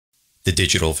The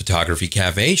Digital Photography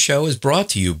Cafe show is brought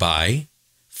to you by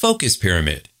Focus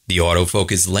Pyramid, the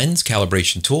autofocus lens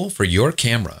calibration tool for your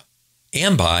camera,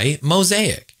 and by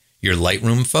Mosaic, your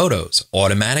Lightroom photos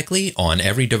automatically on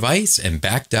every device and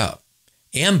backed up,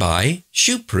 and by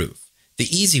Shootproof, the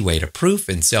easy way to proof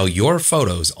and sell your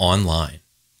photos online.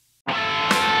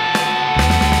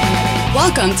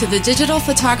 Welcome to the Digital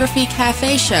Photography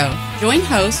Cafe show. Join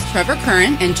hosts Trevor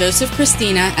Curran and Joseph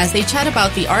Christina as they chat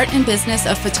about the art and business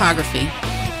of photography.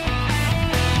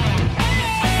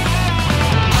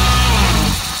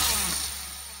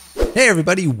 Hey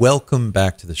everybody, welcome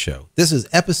back to the show. This is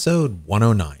episode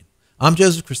 109. I'm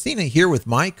Joseph Christina here with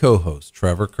my co-host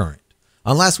Trevor Curran.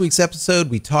 On last week's episode,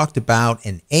 we talked about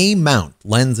an A-mount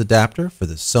lens adapter for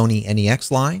the Sony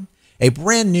NEX line, a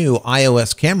brand new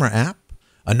iOS camera app,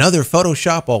 another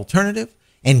Photoshop alternative,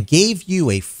 and gave you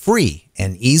a free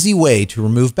and easy way to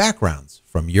remove backgrounds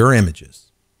from your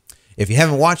images. If you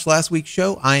haven't watched last week's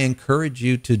show, I encourage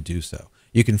you to do so.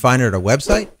 You can find it at our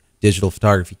website,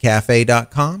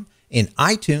 digitalphotographycafe.com, in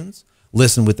iTunes,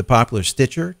 listen with the popular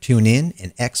Stitcher, TuneIn,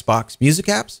 and Xbox music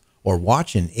apps, or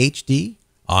watch in HD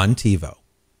on TiVo.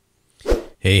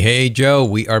 Hey, Joe,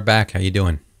 we are back. How you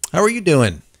doing? How are you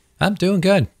doing? I'm doing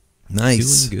good.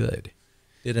 Nice. Doing good.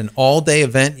 Did an all-day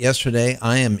event yesterday.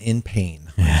 I am in pain.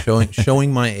 I'm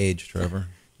showing my age, Trevor.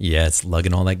 Yeah, it's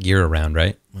lugging all that gear around,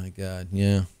 right? My God,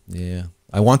 yeah.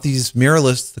 I want these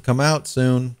mirrorless to come out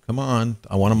soon. Come on.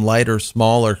 I want them lighter,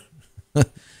 smaller.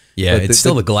 Yeah, it's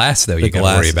still the glass though. You got to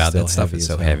worry about that stuff. Is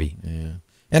so heavy. Yeah,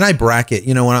 and I bracket.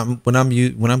 You know, when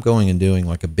I'm going and doing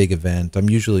like a big event,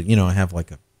 I'm usually, you know, I have like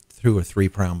a 2 or 3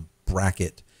 pound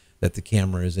bracket that the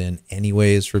camera is in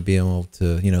anyways for being able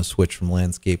to, you know, switch from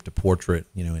landscape to portrait,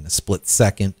 you know, in a split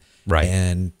second, right?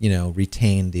 And, you know,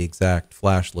 retain the exact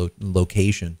flash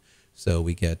location, so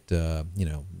we get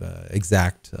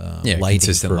exact lighting,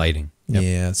 consistent lighting. Yep.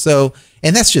 Yeah, so,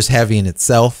 and that's just heavy in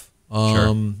itself.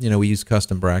 Sure. You know, we use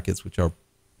custom brackets, which are,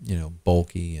 you know,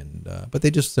 bulky and but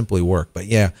they just simply work. But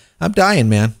yeah, I'm dying,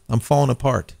 man. I'm falling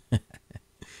apart.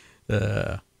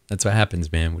 That's what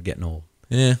happens, man. We're getting old.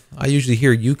 Yeah, I usually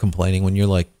hear you complaining when you're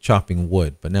like chopping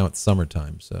wood, but now it's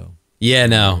summertime, so. Yeah,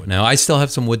 no, I still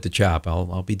have some wood to chop.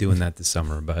 I'll be doing that this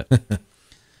summer, but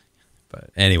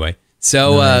anyway.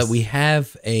 So nice. We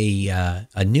have a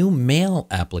new mail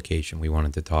application we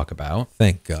wanted to talk about.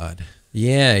 Thank God.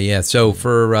 Yeah. So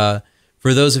for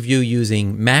those of you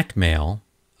using Mac Mail,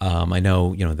 I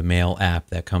know, you know, the mail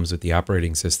app that comes with the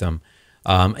operating system.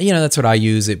 You know, that's what I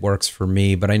use. It works for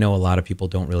me, but I know a lot of people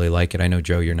don't really like it. I know,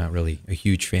 Joe, you're not really a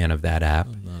huge fan of that app.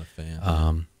 I'm not a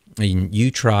fan. You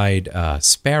tried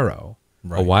Sparrow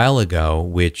a while ago,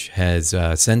 which has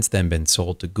since then been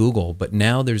sold to Google, but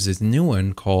now there's this new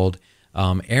one called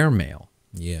Airmail.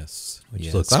 Yes.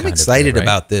 Which looks I'm excited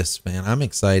about this, man. I'm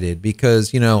excited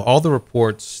because, you know, all the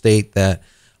reports state that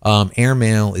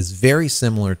Airmail is very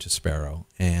similar to Sparrow.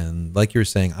 And like you were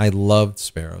saying, I loved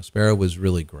Sparrow. Sparrow was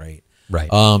really great. Right.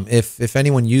 If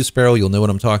anyone used Sparrow, you'll know what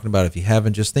I'm talking about. If you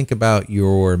haven't, just think about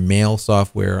your mail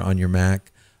software on your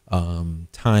Mac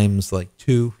times like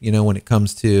 2, you know, when it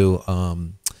comes to,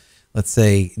 let's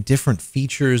say, different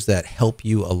features that help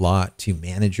you a lot to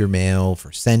manage your mail,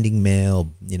 for sending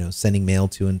mail, you know, sending mail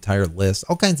to an entire list,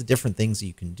 all kinds of different things that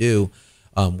you can do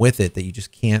with it that you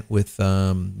just can't with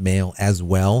mail as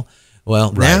well.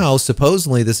 Well, now,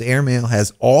 supposedly, this Airmail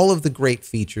has all of the great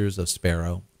features of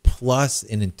Sparrow, plus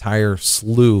an entire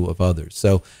slew of others.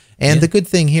 So, and the good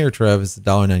thing here, Trev, is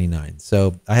 $1.99.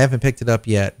 So I haven't picked it up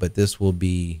yet, but this will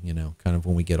be, you know, kind of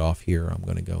when we get off here, I'm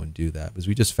going to go and do that because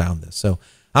we just found this. So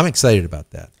I'm excited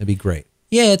about that. It'd be great.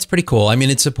 Yeah, it's pretty cool. I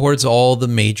mean, it supports all the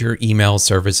major email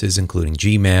services, including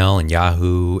Gmail and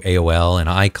Yahoo, AOL, and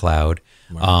iCloud.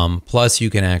 Right. Plus, you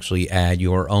can actually add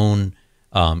your own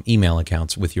email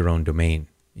accounts with your own domain.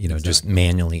 You know, just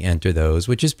manually enter those,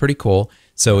 which is pretty cool.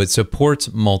 So it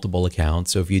supports multiple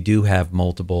accounts. So if you do have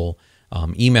multiple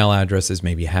email addresses,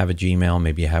 maybe you have a Gmail,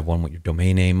 maybe you have one with your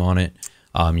domain name on it,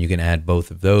 you can add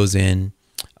both of those in.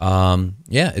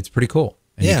 Yeah, it's pretty cool.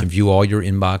 And you can view all your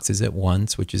inboxes at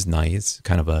once, which is nice.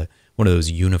 Kind of one of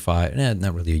those unified,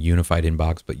 not really a unified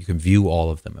inbox, but you can view all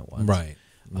of them at once. Right.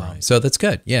 So that's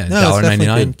good. Yeah, no,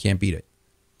 $1.99, can't beat it.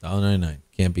 $1.99,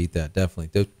 can't beat that,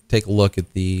 definitely. Take a look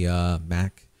at the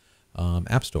Mac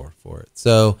App Store for it.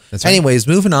 So anyways,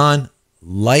 moving on,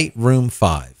 Lightroom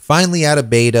 5. Finally out of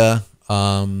beta.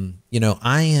 You know,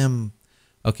 I am,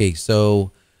 okay,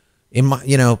 so in my,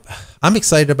 you know, I'm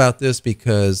excited about this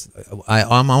because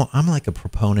I'm like a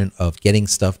proponent of getting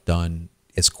stuff done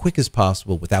as quick as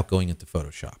possible without going into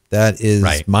Photoshop. That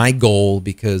is my goal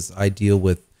because I deal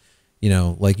with,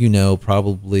 like,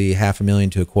 probably 500,000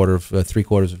 to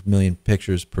 750,000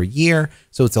 pictures per year.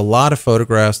 So it's a lot of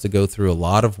photographs to go through, a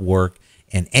lot of work,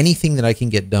 and anything that I can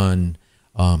get done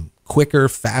quicker,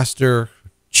 faster,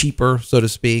 cheaper, so to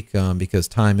speak, because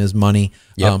time is money.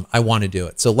 Yep. I want to do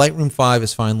it. So Lightroom 5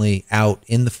 is finally out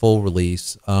in the full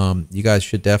release. You guys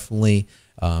should definitely,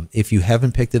 if you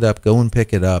haven't picked it up, go and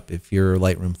pick it up. If you're a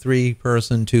Lightroom 3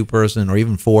 person, 2 person, or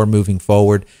even 4 moving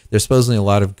forward, there's supposedly a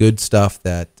lot of good stuff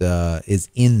that is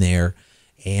in there.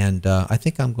 And I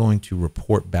think I'm going to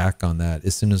report back on that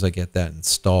as soon as I get that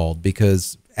installed,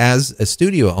 because as a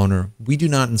studio owner, we do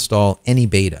not install any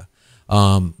beta.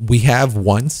 We have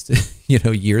once,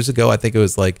 years ago, I think it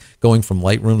was like going from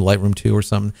Lightroom to Lightroom 2 or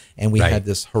something. And we had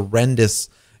this horrendous,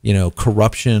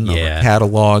 corruption of our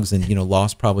catalogs, and,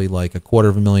 lost probably like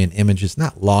 250,000 images,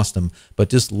 not lost them, but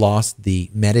just lost the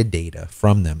metadata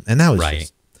from them. And that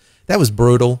was that was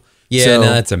brutal. Yeah, so,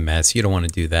 no, that's a mess. You don't want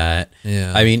to do that.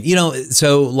 Yeah. I mean,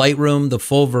 so Lightroom, the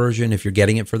full version, if you're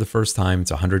getting it for the first time,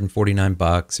 it's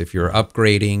 $149. If you're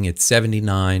upgrading, it's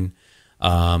 $79.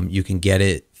 You can get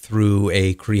it through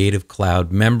a Creative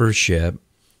Cloud membership,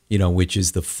 which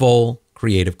is the full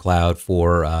Creative Cloud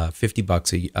for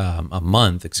 $50 a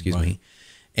month, excuse me.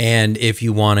 And if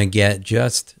you want to get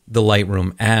just the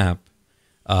Lightroom app,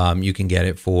 you can get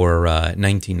it for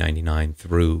 $19.99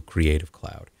 through Creative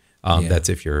Cloud. That's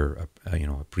if you're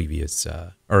a previous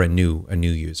or a new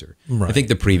user. I think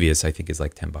the previous is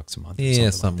like $10 a month. Yeah,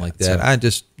 something like that. So, I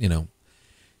just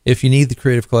if you need the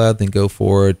Creative Cloud, then go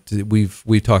for it.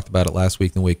 We've talked about it last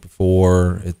week and the week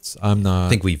before. I'm not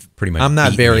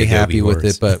very happy with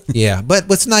it, but yeah. But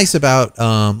what's nice about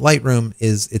Lightroom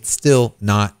is it's still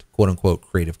not quote unquote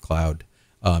Creative Cloud.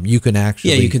 You can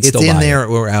actually it's in there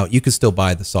or out. You can still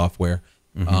buy the software.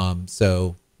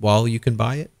 So while you can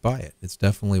buy it, It's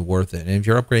definitely worth it. And if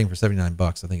you're upgrading for $79,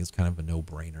 I think it's kind of a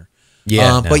no-brainer.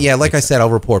 Yeah. But yeah, like I said, I'll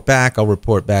report back. I'll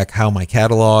report back how my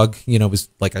catalog, was,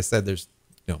 like I said, there's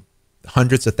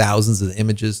hundreds of thousands of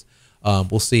images.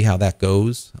 We'll see how that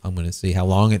goes. I'm going to see how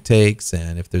long it takes,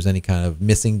 and if there's any kind of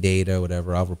missing data or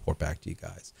whatever, I'll report back to you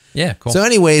guys. Yeah, cool. So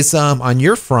anyways, on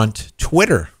your front,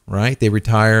 Twitter, right? They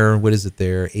retire, what is it,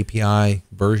 their API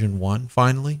version 1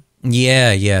 finally?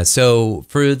 Yeah. So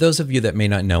for those of you that may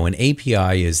not know, an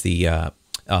API is the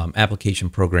application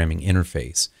programming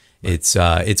interface.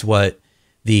 Right. It's what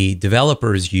the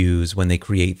developers use when they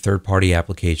create third-party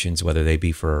applications, whether they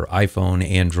be for iPhone,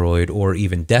 Android, or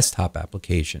even desktop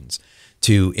applications,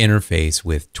 to interface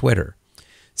with Twitter.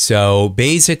 So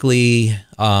basically,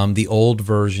 the old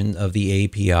version of the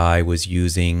API was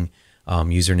using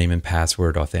username and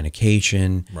password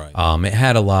authentication. Right. It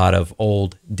had a lot of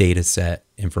old data set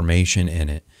information in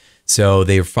it. So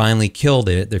they finally killed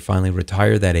it. They finally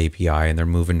retired that API, and they're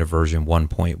moving to version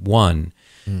 1.1.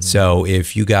 So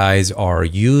if you guys are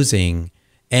using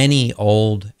any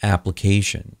old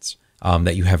applications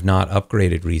that you have not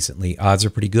upgraded recently, odds are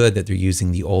pretty good that they're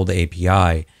using the old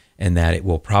API and that it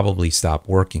will probably stop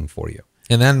working for you.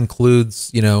 And that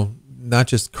includes, not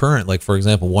just current, like for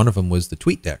example, one of them was the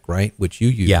TweetDeck, right? Which you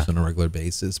use on a regular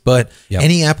basis, but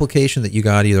any application that you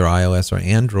got, either iOS or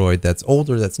Android, that's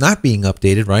older, that's not being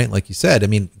updated, right? Like you said, I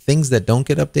mean, things that don't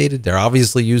get updated, they're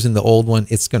obviously using the old one.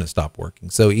 It's going to stop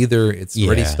working. So either it's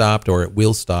already stopped or it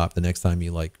will stop the next time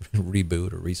you like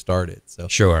reboot or restart it. So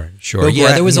sure.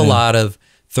 Yeah, there was a lot of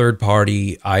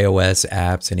third-party iOS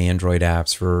apps and Android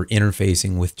apps for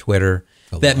interfacing with Twitter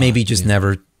that maybe just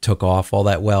never took off all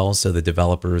that well, so the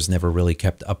developers never really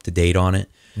kept up to date on it.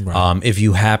 Right. If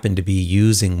you happen to be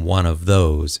using one of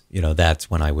those, that's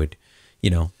when I would,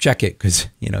 check it, because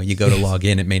you go to log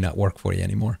in, it may not work for you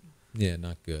anymore. Yeah,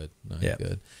 not good. Not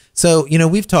good. So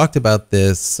we've talked about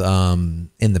this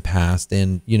in the past,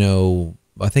 and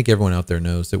I think everyone out there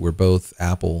knows that we're both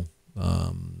Apple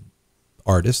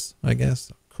artists, I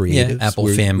guess, creatives. Yeah, Apple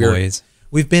fanboys.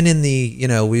 We've been in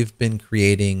the we've been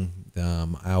creating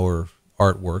our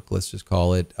artwork, let's just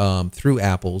call it, through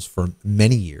Apples for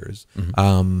many years.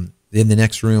 In the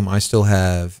next room, I still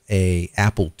have a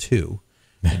Apple II,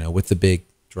 with the big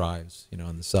drives,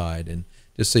 on the side, and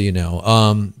just so you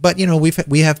know. But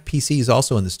we have PCs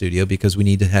also in the studio because we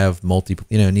need to have it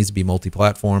needs to be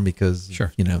multi-platform because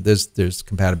there's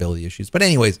compatibility issues. But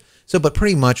anyways, but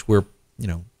pretty much we're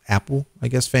Apple, I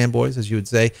guess, fanboys, as you would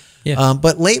say. Yeah.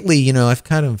 But lately,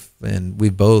 I've and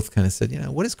we both kind of said,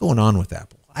 what is going on with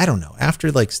Apple? I don't know.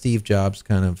 After like Steve Jobs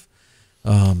kind of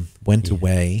went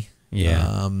away,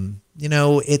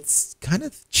 it's kind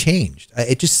of changed.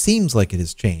 It just seems like it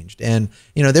has changed. And,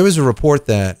 there was a report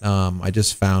that I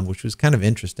just found, which was kind of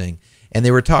interesting. And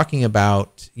they were talking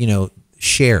about,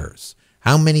 shares.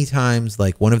 How many times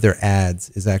like one of their ads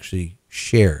is actually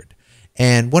shared.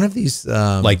 And one of these,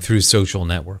 like through social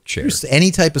network share,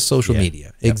 any type of social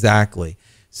media, exactly.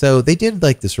 So they did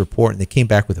like this report, and they came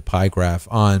back with a pie graph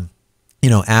on,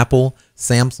 Apple,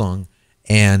 Samsung,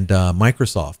 and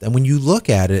Microsoft. And when you look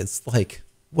at it, it's like,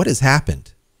 what has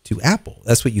happened to Apple?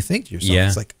 That's what you think to yourself.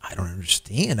 It's like, I don't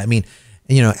understand. I mean,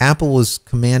 Apple was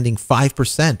commanding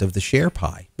 5% of the share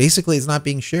pie. Basically, it's not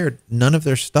being shared. None of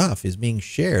their stuff is being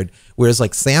shared. Whereas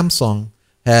like Samsung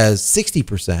has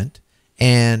 60%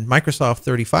 and Microsoft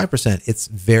 35%. It's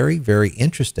very, very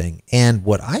interesting. And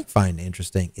what I find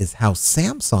interesting is how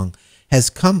Samsung has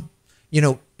come,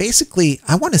 basically,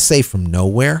 I want to say from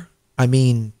nowhere. I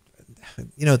mean,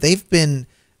 they've been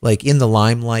like in the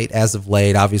limelight as of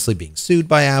late, obviously being sued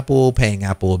by Apple, paying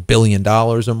Apple $1 billion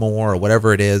or more or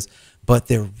whatever it is. But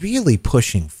they're really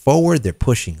pushing forward. They're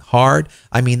pushing hard.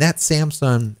 I mean, that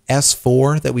Samsung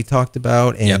S4 that we talked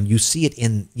about, and you see it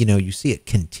you see it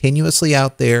continuously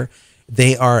out there.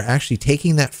 They are actually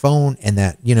taking that phone, and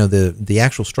that, the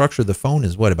actual structure of the phone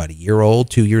is what, about a year old,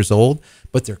 2 years old,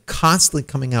 but they're constantly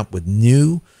coming up with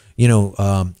new,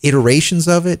 iterations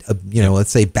of it,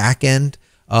 let's say back end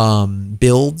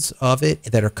builds of it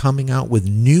that are coming out with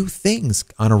new things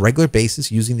on a regular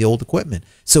basis using the old equipment.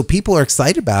 So people are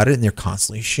excited about it, and they're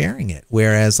constantly sharing it.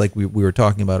 Whereas like we were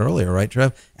talking about earlier, right,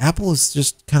 Trev? Apple is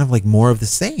just kind of like more of the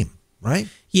same, right?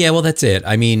 Yeah, well, that's it.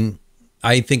 I mean,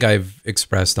 I think I've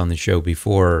expressed on the show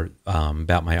before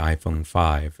about my iPhone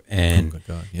 5, and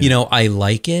I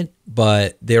like it,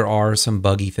 but there are some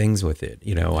buggy things with it.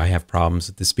 I have problems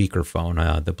with the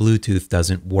speakerphone. The Bluetooth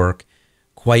doesn't work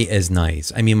quite as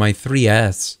nice. I mean, my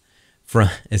 3S,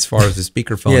 as far as the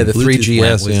speakerphone, the Bluetooth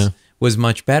 3GS was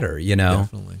much better.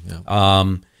 Definitely, yeah.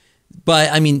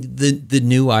 But I mean, the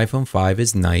new iPhone 5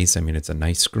 is nice. I mean, it's a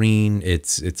nice screen.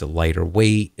 It's a lighter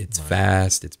weight. It's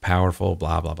fast. It's powerful.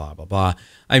 Blah blah blah blah blah.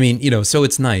 I mean, so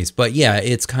it's nice. But yeah,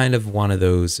 it's kind of one of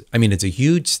those. I mean, it's a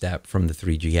huge step from the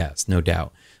 3GS, no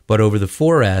doubt. But over the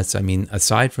 4S, I mean,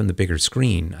 aside from the bigger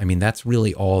screen, I mean, that's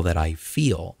really all that I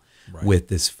feel with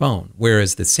this phone.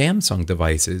 Whereas the Samsung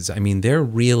devices, I mean, they're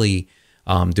really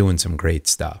doing some great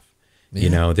stuff.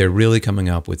 Yeah. They're really coming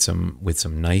up with some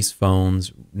nice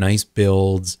phones, nice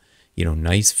builds,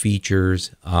 nice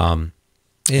features. And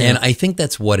I think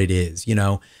that's what it is.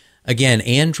 Again,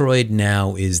 Android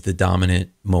now is the dominant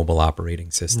mobile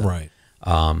operating system. Right.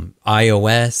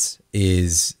 iOS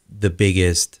is the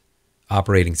biggest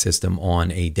operating system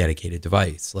on a dedicated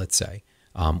device, let's say,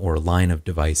 or a line of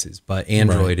devices. But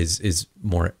Android is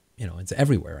more, it's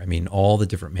everywhere. I mean, all the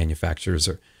different manufacturers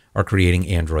are creating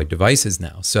Android devices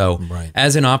now. So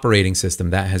as an operating system,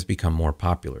 that has become more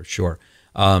popular, sure.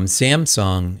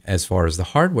 Samsung, as far as the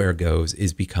hardware goes,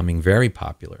 is becoming very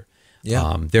popular.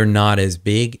 Yeah. They're not as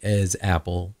big as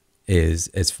Apple is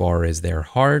as far as their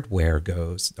hardware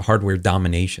goes, hardware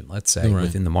domination, let's say,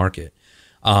 within the market.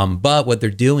 But what they're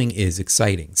doing is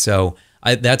exciting. So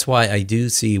that's why I do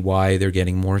see why they're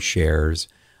getting more shares.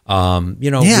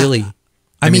 Really.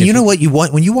 I mean, you know what you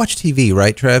want when you watch TV,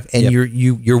 right, Trev? And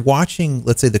you're watching,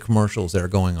 let's say, the commercials that are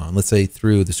going on, let's say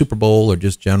through the Super Bowl or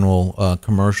just general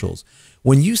commercials.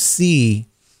 When you see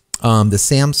the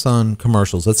Samsung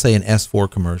commercials, let's say an S4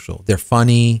 commercial, they're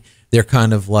funny, they're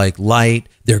kind of like light,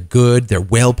 they're good, they're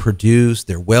well produced,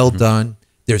 they're well done.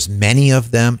 There's many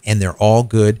of them, and they're all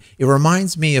good. It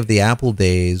reminds me of the Apple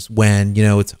days when,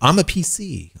 I'm a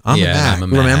PC, I'm a Mac,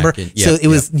 remember? So it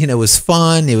was, it was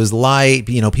fun, it was light.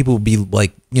 People would be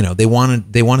like, they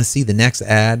want to see the next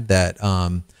ad that,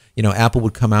 Apple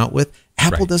would come out with.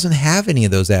 Apple doesn't have any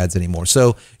of those ads anymore.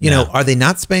 So, are they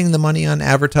not spending the money on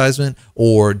advertisement,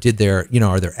 or did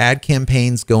are their ad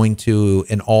campaigns going to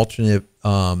an alternate,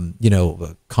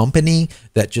 company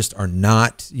that just are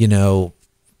not,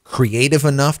 creative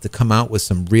enough to come out with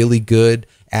some really good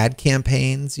ad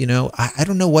campaigns? I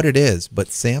don't know what it is, but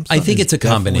Samsung, I think it's a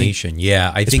combination.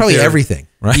 Yeah, it's probably everything,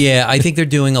 right? Yeah, I think they're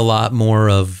doing a lot more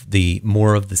of the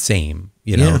same.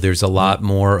 There's a lot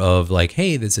more of like,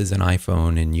 hey, this is an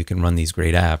iPhone and you can run these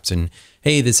great apps, and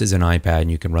hey, this is an iPad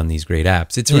and you can run these great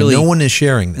apps. It's really no one is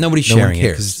sharing that. Nobody's sharing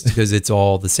it because it's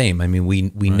all the same. I mean,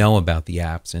 we know about the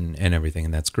apps and everything,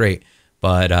 and that's great.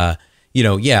 But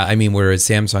I mean, whereas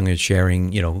Samsung is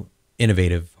sharing,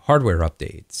 innovative hardware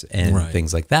updates and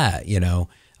things like that,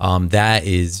 that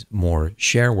is more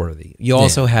share worthy. You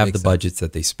also have the budgets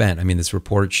that they spent. I mean, this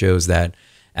report shows that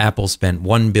Apple spent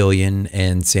 $1 billion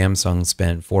and Samsung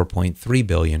spent $4.3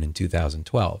 billion in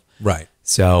 2012. Right.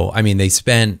 So, I mean, they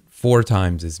spent 4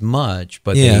 times as much,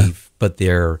 but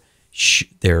their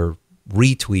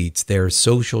retweets, their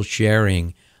social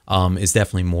sharing is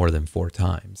definitely more than 4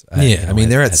 times. I mean,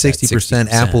 they're at 60%.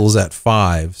 Apple's at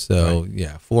 5%. So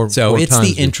 4. So it's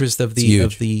the interest of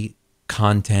the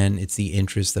content. It's the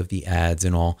interest of the ads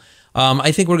and all.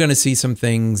 I think we're going to see some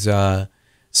things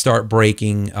start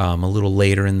breaking a little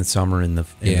later in the summer, in the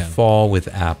fall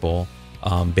with Apple,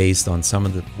 based on some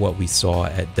of what we saw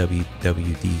at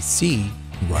WWDC.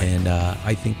 Right. And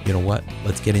I think, you know what?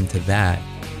 Let's get into that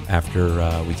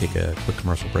after we take a quick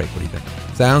commercial break. What do you think?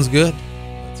 Sounds good.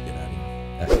 Let's get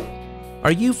out of here.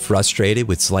 Are you frustrated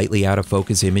with slightly out of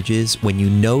focus images when you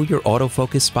know your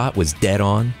autofocus spot was dead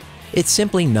on? It's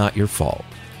simply not your fault.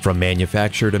 From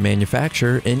manufacturer to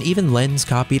manufacturer, and even lens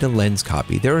copy to lens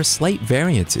copy, there are slight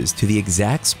variances to the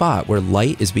exact spot where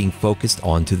light is being focused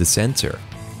onto the sensor.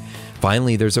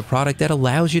 Finally, there's a product that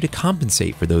allows you to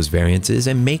compensate for those variances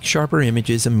and make sharper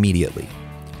images immediately.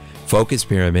 Focus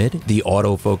Pyramid, the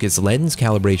autofocus lens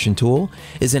calibration tool,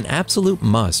 is an absolute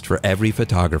must for every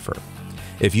photographer.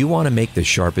 If you want to make the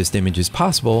sharpest images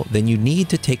possible, then you need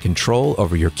to take control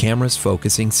over your camera's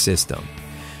focusing system.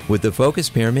 With the Focus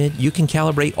Pyramid, you can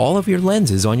calibrate all of your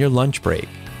lenses on your lunch break.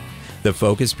 The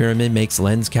Focus Pyramid makes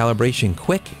lens calibration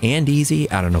quick and easy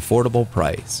at an affordable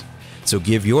price. So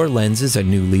give your lenses a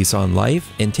new lease on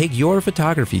life and take your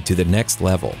photography to the next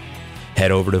level.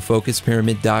 Head over to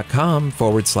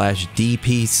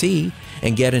focuspyramid.com/DPC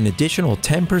and get an additional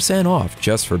 10% off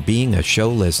just for being a show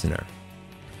listener.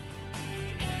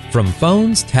 From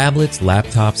phones, tablets,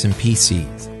 laptops, and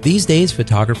PCs, these days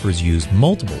photographers use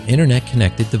multiple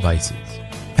internet-connected devices.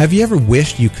 Have you ever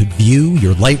wished you could view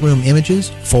your Lightroom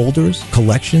images, folders,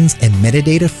 collections, and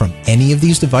metadata from any of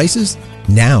these devices?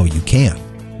 Now you can.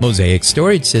 Mosaic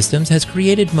Storage Systems has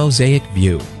created Mosaic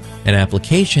View, an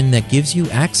application that gives you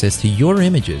access to your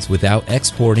images without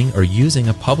exporting or using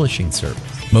a publishing service.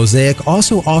 Mosaic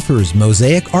also offers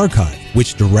Mosaic Archive,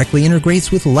 which directly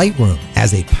integrates with Lightroom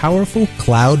as a powerful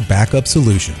cloud backup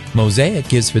solution. Mosaic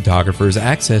gives photographers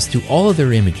access to all of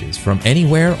their images from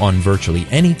anywhere on virtually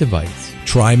any device.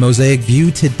 Try Mosaic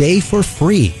View today for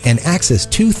free and access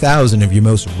 2,000 of your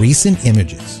most recent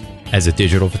images. As a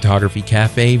Digital Photography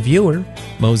Cafe viewer,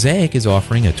 Mosaic is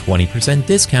offering a 20%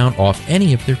 discount off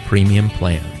any of their premium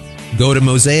plans. Go to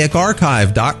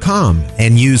mosaicarchive.com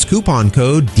and use coupon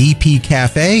code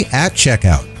DPCafe at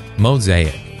checkout.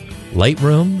 Mosaic.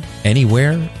 Lightroom,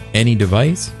 anywhere, any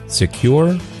device,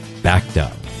 secure, backed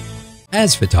up.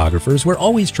 As photographers, we're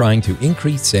always trying to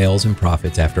increase sales and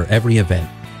profits after every event.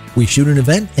 We shoot an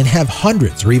event and have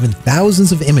hundreds or even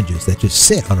thousands of images that just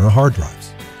sit on our hard drives.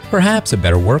 Perhaps a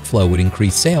better workflow would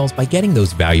increase sales by getting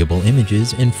those valuable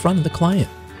images in front of the client.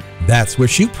 That's where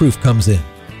ShootProof comes in.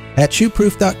 At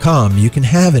shootproof.com, you can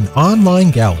have an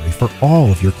online gallery for all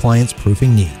of your clients'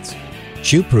 proofing needs.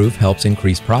 ShootProof helps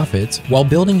increase profits while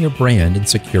building your brand and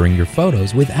securing your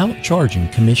photos without charging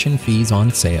commission fees on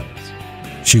sales.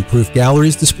 ShootProof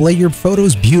galleries display your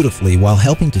photos beautifully while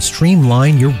helping to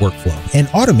streamline your workflow and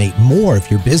automate more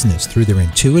of your business through their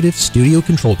intuitive studio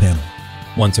control panel.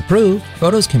 Once approved,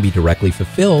 photos can be directly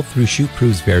fulfilled through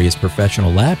ShootProof's various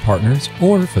professional lab partners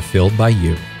or fulfilled by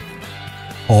you.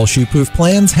 All ShootProof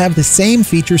plans have the same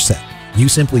feature set. You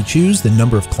simply choose the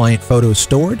number of client photos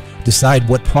stored, decide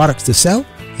what products to sell,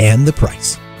 and the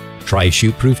price. Try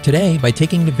ShootProof today by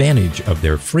taking advantage of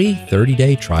their free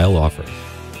 30-day trial offer.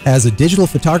 As a Digital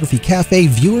Photography Cafe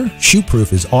viewer,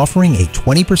 ShootProof is offering a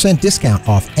 20% discount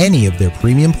off any of their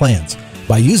premium plans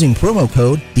by using promo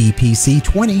code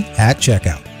DPC20 at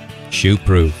checkout.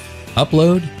 ShootProof.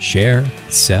 Upload, share,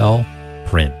 sell,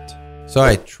 print.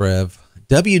 Sorry, Trev.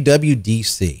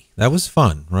 WWDC. That was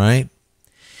fun, right?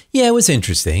 Yeah, it was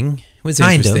interesting. It was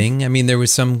Kind of. interesting. I mean, there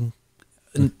was some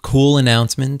cool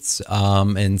announcements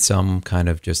and some kind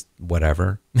of just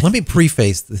whatever. Let me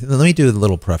do a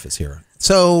little preface here.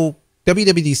 So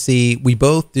WWDC, we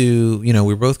both do,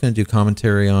 we're both going to do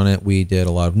commentary on it. We did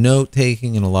a lot of note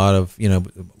taking and a lot of,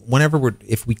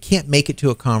 if we can't make it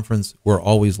to a conference, we're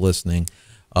always listening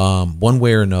one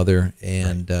way or another.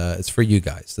 And it's for you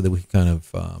guys so that we can kind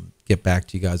of get back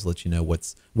to you guys, let you know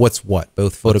what's what,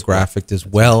 both photographic as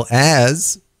well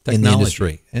as in the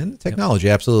industry and technology.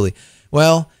 Absolutely.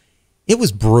 Well, it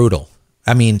was brutal.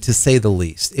 I mean, to say the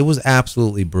least, it was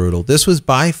absolutely brutal. This was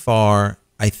by far,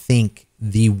 I think,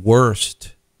 the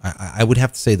worst, I would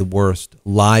have to say the worst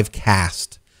live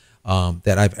cast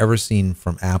that I've ever seen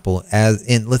from Apple,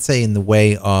 let's say in the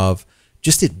way of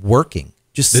just it working.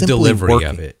 Just the delivery working.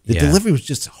 of it. The delivery was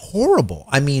just horrible.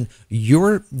 I mean,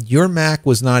 your Mac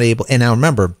was not able, and now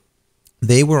remember,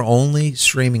 they were only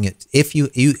streaming it if you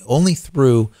only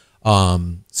through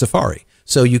Safari.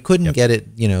 So you couldn't get it,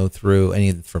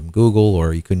 through from Google,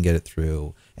 or you couldn't get it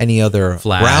through any other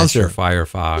Flash browser, or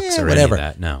Firefox or whatever. any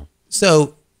of that. No.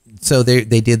 So so they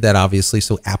did that obviously,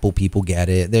 so Apple people get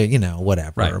it. They, you know,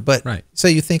 whatever. Right, But right. so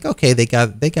you think, okay, they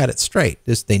got it straight.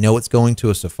 They know it's going to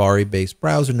a Safari-based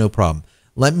browser, no problem.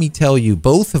 Let me tell you,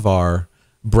 both of our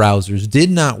browsers did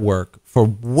not work for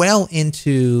well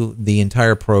into the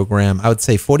entire program. I would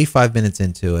say 45 minutes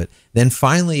into it. Then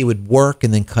finally it would work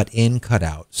and then cut in, cut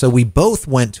out. So we both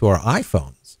went to our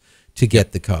iPhones to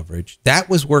get the coverage. That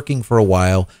was working for a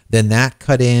while. Then that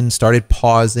cut in, started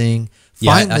pausing.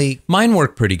 Finally, mine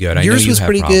worked pretty good. I know yours you was have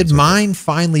pretty problems good. with Mine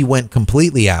finally went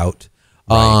completely out.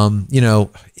 Right. You know,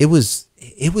 it was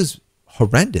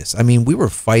horrendous. I mean, we were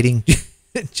fighting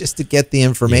just to get the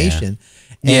information.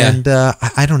 Yeah. And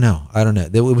I don't know.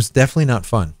 It was definitely not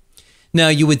fun. Now,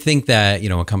 you would think that, you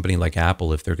know, a company like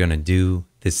Apple, if they're going to do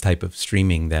this type of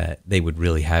streaming, that they would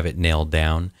really have it nailed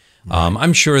down. Right.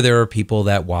 I'm sure there are people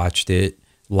that watched it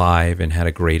live and had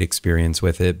a great experience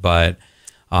with it, but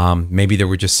maybe there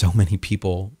were just so many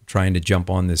people trying to jump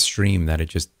on this stream that it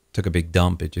just took a big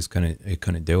dump. It just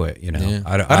couldn't do it, you know. Yeah.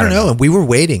 I don't know. And we were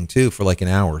waiting too for like an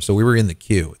hour, so we were in the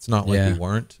queue. It's not like Yeah. we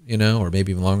weren't, you know, or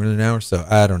maybe even longer than an hour. So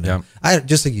I don't know. Yeah.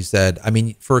 Just like you said, I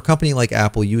mean, for a company like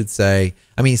Apple, you would say,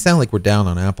 I mean, you sound like we're down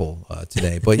on Apple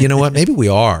today, but you know what? Maybe we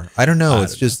are. I don't know.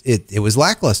 It's just it was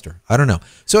lackluster. I don't know.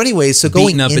 So anyways, so going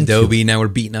beating up into Adobe, now we're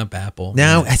beating up Apple.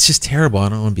 now it's just terrible. I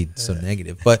don't want to be so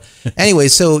negative, but anyway,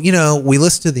 so you know, we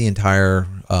listened to the entire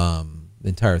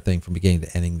thing from beginning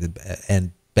to ending,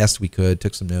 and best we could,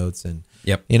 took some notes, and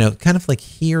Yep. you know, kind of like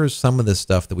here's some of the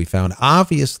stuff that we found.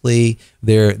 Obviously,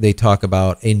 they talk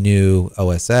about a new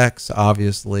OS X.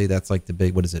 Obviously, that's like the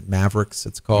big, what is it, Mavericks?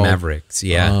 It's called Mavericks,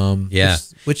 yeah, yeah,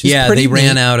 which is yeah. pretty They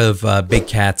ran neat. out of big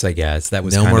cats, I guess. That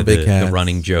was No kind more of big the cats.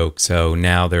 running joke. So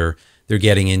now they're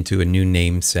getting into a new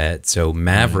name set. So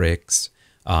Mavericks,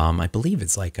 I believe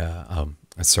it's like a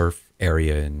surf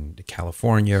area in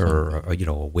California, or you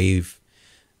know, a wave.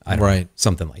 I don't know,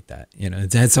 something like that. You know,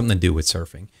 it had something to do with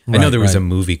surfing. I know there was a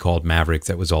movie called Mavericks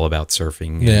that was all about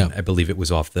surfing. And Yeah. I believe it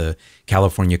was off the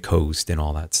California coast and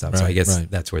all that stuff. So I guess right.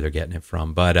 that's where they're getting it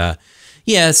from. But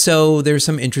yeah, so there's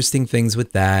some interesting things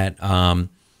with that.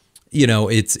 You know,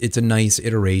 it's a nice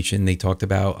iteration. They talked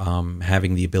about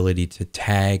having the ability to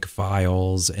tag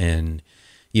files and,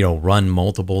 you know, run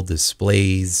multiple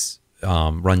displays,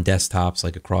 run desktops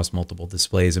like across multiple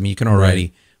displays. I mean, you can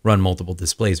already run multiple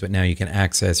displays, but now you can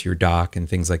access your dock and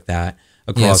things like that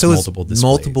across multiple displays.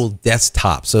 Multiple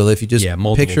desktops. So if you just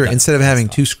picture, instead of having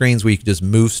two screens where you can just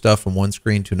move stuff from one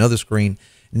screen to another screen,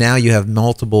 now you have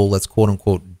multiple, let's quote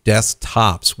unquote,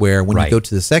 desktops, where when you go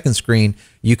to the second screen,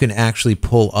 you can actually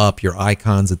pull up your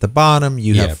icons at the bottom.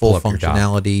 You have full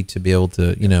functionality to be able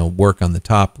to, you know, work on the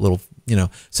top little, you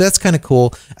know, so that's kind of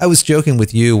cool. I was joking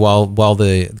with you while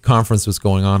the conference was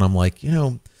going on. I'm like, you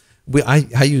know,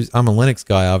 I'm a Linux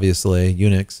guy, obviously,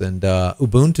 Unix, and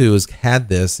Ubuntu has had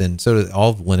this, and so do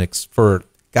all of Linux for,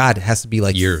 God, it has to be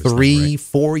like years,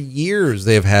 4 years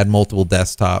they've had multiple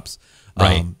desktops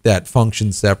that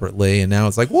function separately, and now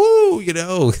it's like, whoa, you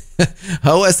know,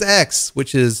 OS X,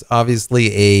 which is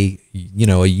obviously a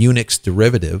Unix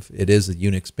derivative. It is a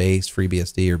Unix-based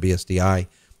FreeBSD or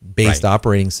BSDI-based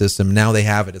operating system. Now they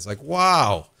have it. It's like,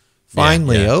 wow,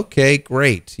 finally, okay,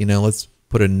 great. You know, let's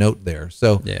put a note there.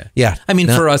 So yeah. I mean,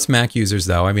 for us Mac users,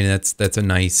 though, I mean, that's a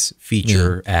nice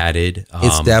feature added.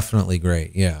 It's definitely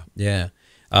great. Yeah. Yeah.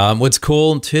 What's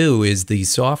cool too is the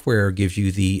software gives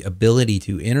you the ability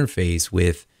to interface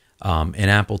with an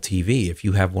Apple TV if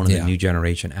you have one of the new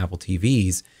generation Apple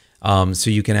TVs. So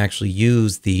you can actually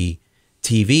use the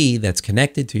TV that's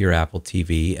connected to your Apple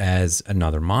TV as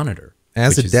another monitor.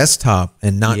 As a desktop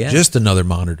and not just another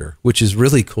monitor, which is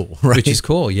really cool, right? Which is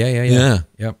cool. Yeah.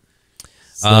 Yep.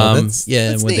 So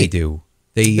that's what they do.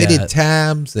 They did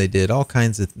tabs. They did all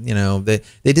kinds of, you know, they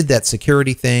did that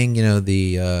security thing, you know,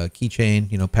 the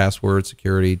keychain, you know, password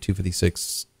security,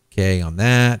 256K on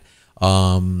that.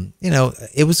 You know,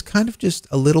 it was kind of just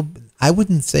a little, I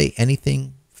wouldn't say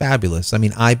anything fabulous. I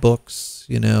mean, iBooks,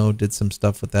 you know, did some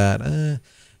stuff with that.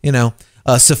 You know,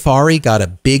 Safari got a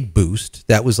big boost.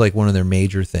 That was like one of their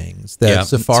major things. That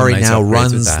Safari now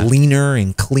runs leaner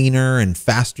and cleaner and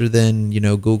faster than, you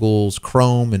know, Google's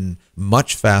Chrome, and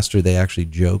much faster. They actually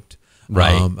joked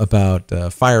about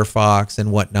Firefox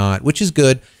and whatnot, which is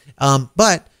good.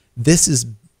 But this is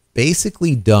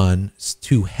basically done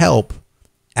to help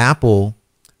Apple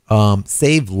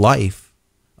save life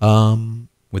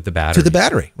with the battery. To the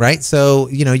battery, right? So,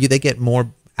 you know, they get more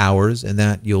hours, and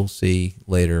that you'll see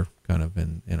later kind of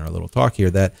in our little talk here,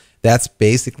 that's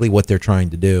basically what they're trying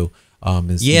to do.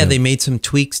 They made some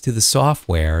tweaks to the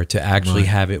software to actually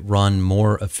have it run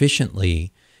more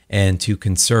efficiently and to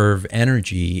conserve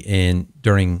energy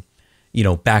during,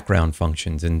 background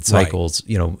functions and cycles,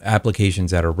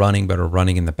 applications that are running but are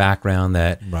running in the background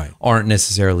that aren't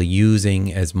necessarily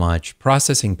using as much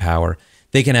processing power.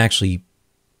 They can actually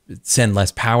send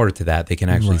less power to that. They can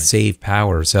actually save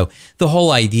power. So the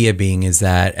whole idea being is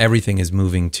that everything is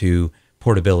moving to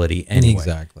portability anyway.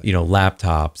 Exactly.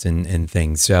 Laptops and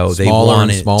things. So Smaller, they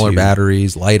want it smaller to,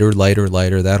 batteries, lighter,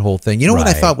 that whole thing. You know what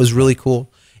I thought was really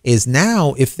cool is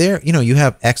now if they're, you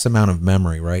have X amount of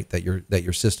memory, right, that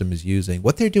your system is using.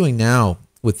 What they're doing now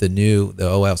with the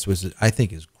OS, which I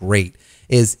think is great,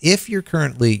 is if you're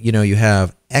currently, you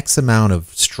have X amount of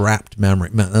strapped memory,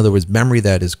 in other words, memory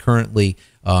that is currently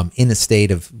in a state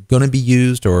of going to be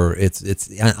used, or it's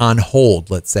on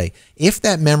hold, let's say. If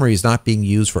that memory is not being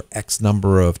used for X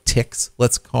number of ticks,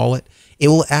 let's call it, it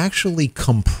will actually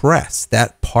compress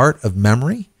that part of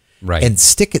memory and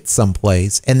stick it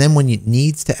someplace. And then when it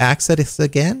needs to access it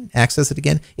again,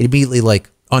 it immediately like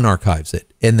unarchives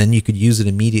it, and then you could use it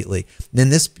immediately. Then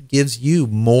this gives you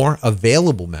more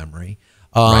available memory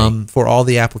for all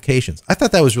the applications. I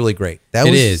thought that was really great. That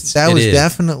was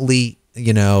definitely,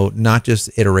 not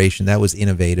just iteration. That was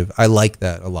innovative. I like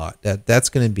that a lot. That's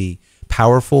going to be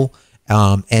powerful,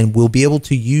 and we'll be able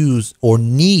to use or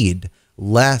need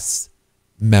less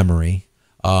memory,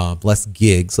 less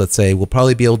gigs. Let's say we'll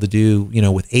probably be able to do,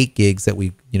 with 8 gigs that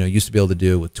we, used to be able to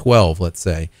do with 12, let's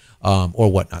say, or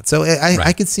whatnot. So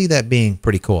I could see that being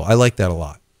pretty cool. I like that a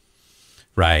lot.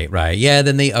 Right. Yeah,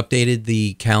 then they updated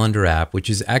the calendar app, which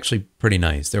is actually pretty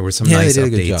nice. There were some nice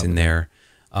updates in there.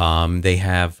 They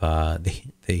have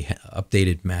they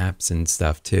updated maps and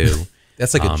stuff too.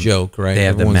 That's like a joke, right? They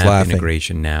have Everyone's the map laughing.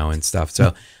 integration now and stuff.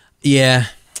 So, yeah,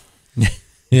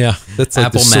 that's like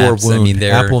Apple the sore Maps. wound. I mean,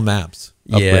 they're Apple Maps.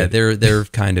 Yeah, Upgrade. they're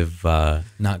kind of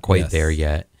not quite there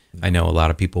yet. I know a lot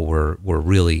of people were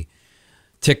really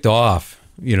ticked off,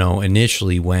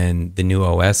 initially when the new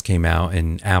OS came out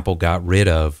and Apple got rid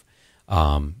of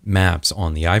maps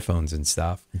on the iPhones and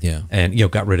stuff. Yeah. And,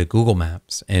 got rid of Google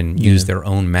Maps and used their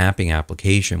own mapping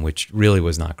application, which really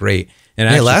was not great.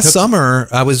 And last summer,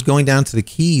 I was going down to the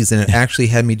Keys, and it actually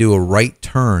had me do a right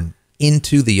turn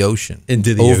into the ocean,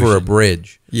 over a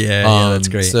bridge. Yeah, that's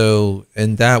great. So,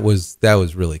 and that was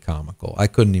really comical. I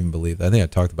couldn't even believe that. I think I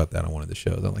talked about that on one of the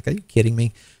shows. I'm like, are you kidding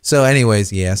me? So,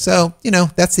 anyways, yeah. So,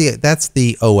 that's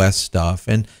the OS stuff,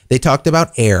 and they talked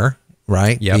about Air.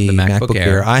 Right? Yep, the MacBook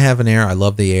Air. I have an Air. I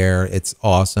love the Air. It's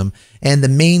awesome. And the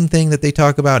main thing that they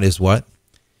talk about is what?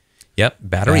 Yep,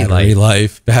 battery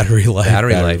life. Battery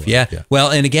life. Yeah. Well,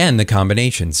 and again, the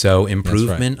combination. So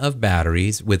improvement of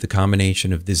batteries with the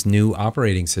combination of this new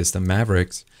operating system,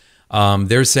 Mavericks.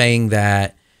 They're saying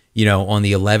that, on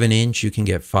the 11-inch, you can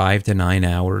get 5 to 9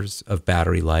 hours of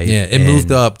battery life. Yeah, it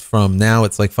moved up from now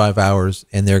it's like 5 hours,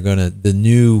 and they're gonna the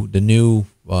new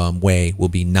way will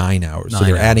be 9 hours. So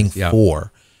they're adding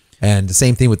 4. And the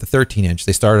same thing with the 13-inch.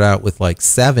 They started out with like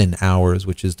 7 hours,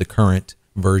 which is the current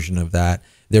version of that.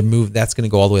 That's going to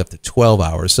go all the way up to 12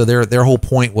 hours. So their whole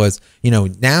point was,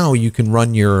 now you can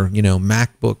run your,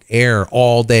 MacBook Air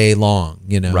all day long.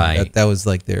 That was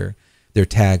like their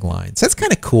tagline. So that's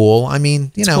kind of cool. I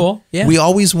mean, cool. Yeah. We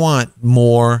always want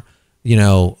more,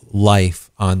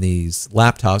 life on these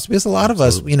laptops, because a lot of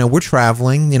us, we're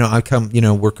traveling,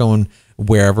 we're going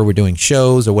wherever, we're doing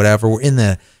shows or whatever. We're in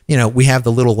the, we have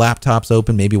the little laptops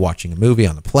open, maybe watching a movie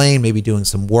on the plane, maybe doing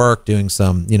some work, doing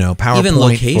some, PowerPoint. Even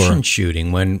location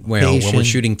shooting when we're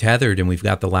shooting tethered and we've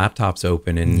got the laptops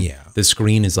open and the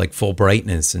screen is like full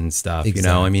brightness and stuff.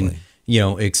 Exactly. I mean,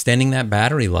 extending that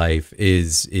battery life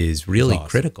is really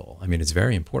critical. I mean, it's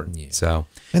very important. Yeah. So,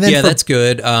 and then that's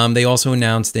good. They also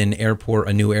announced a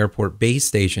new airport base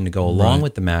station to go along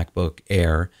with the MacBook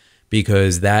Air,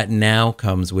 because that now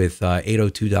comes with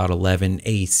 802.11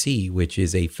 AC, which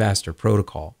is a faster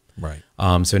protocol. Right.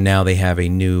 So now they have a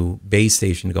new base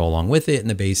station to go along with it, and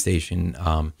the base station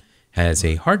has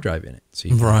a hard drive in it, so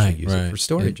you can actually use it for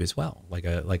storage as well, like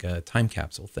a time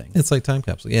capsule thing. It's like time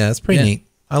capsule. Yeah, it's pretty neat.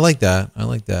 I like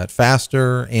that.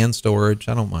 Faster and storage.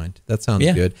 I don't mind. That sounds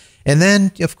good. And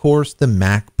then, of course, the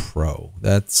Mac Pro.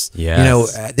 That's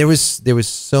there was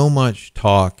so much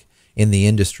talk in the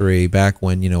industry back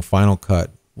when Final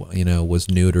Cut was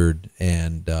neutered,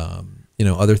 and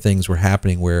other things were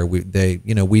happening where we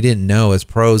didn't know as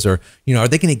pros, or are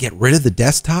they going to get rid of the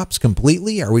desktops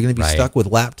completely? Are we going to be stuck with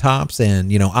laptops and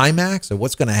iMacs, or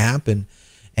what's going to happen?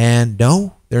 And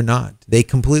no, they're not. They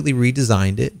completely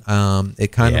redesigned it.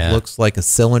 It kind of looks like a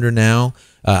cylinder now.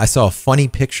 I saw a funny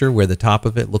picture where the top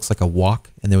of it looks like a wok,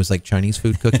 and there was like Chinese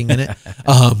food cooking in it,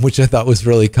 which I thought was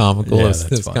really comical. Yeah,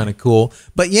 it's kind of cool.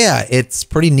 But yeah, it's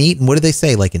pretty neat. And what did they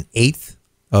say? Like an eighth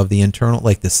of the internal,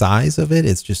 like the size of it,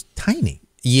 it's just tiny.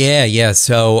 Yeah.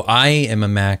 So I am a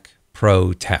Mac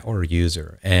Pro Tower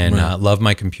user and love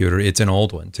my computer. It's an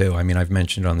old one too. I mean, I've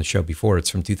mentioned it on the show before. It's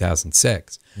from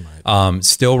 2006.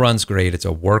 Still runs great. It's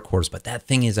a workhorse, but that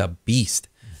thing is a beast.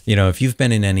 You know, if you've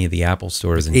been in any of the Apple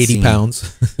stores and 80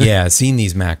 pounds. seen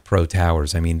these Mac Pro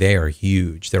Towers, I mean, they are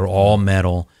huge. They're all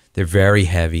metal. They're very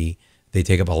heavy. They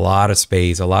take up a lot of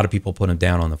space. A lot of people put them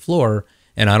down on the floor,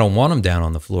 and I don't want them down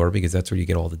on the floor because that's where you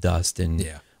get all the dust and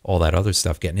all that other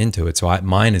stuff getting into it. So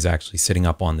mine is actually sitting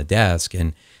up on the desk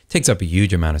and takes up a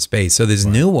huge amount of space. So this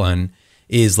new one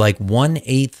is like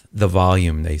 1/8 the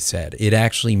volume, they said. It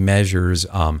actually measures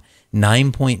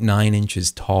 9.9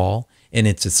 inches tall, and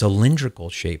it's a cylindrical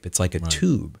shape. It's like a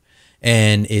tube,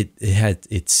 and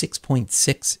it's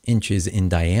 6.6 inches in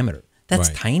diameter. That's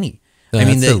tiny. I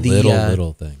mean, the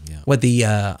little thing. Yeah. What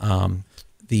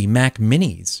the Mac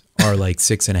Minis are like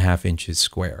 6.5 inches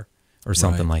square or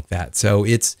something like that. So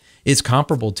it's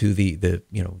comparable to the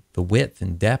width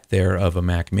and depth there of a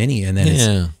Mac Mini, and then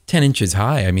it's 10 inches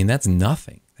high. I mean, that's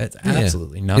nothing. That's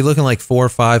absolutely nothing. You're looking like 4 or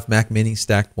 5 Mac Minis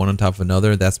stacked one on top of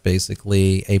another. That's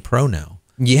basically a Pro now.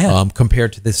 Yeah.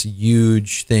 Compared to this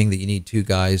huge thing that you need 2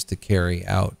 guys to carry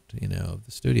out, the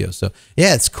studio. So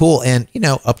yeah, it's cool. And,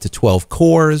 up to 12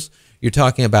 cores. You're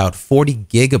talking about 40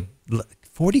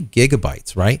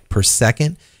 gigabytes, right, per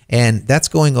second. And that's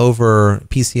going over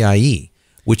PCIe,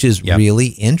 which is really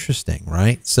interesting,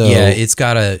 right? So yeah, it's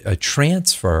got a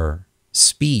transfer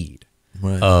speed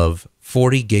of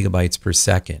 40 gigabytes per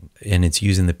second, and it's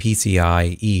using the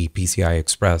PCI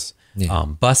Express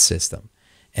bus system.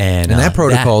 And that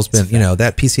protocol's been,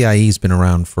 that PCIe's been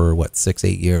around for what,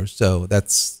 6-8 years. So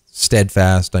that's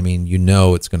steadfast. I mean,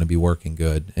 it's going to be working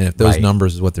good. And if those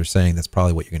numbers is what they're saying, that's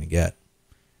probably what you're going to get.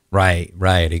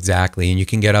 Right, exactly. And you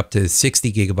can get up to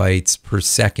 60 gigabytes per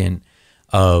second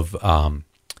of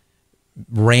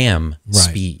RAM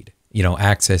speed,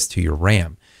 access to your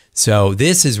RAM. So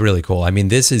this is really cool. I mean,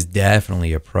 this is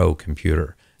definitely a pro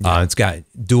computer. It's got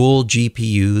dual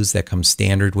GPUs that come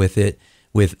standard with it,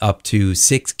 with up to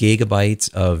 6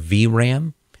 gigabytes of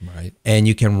VRAM. Right. And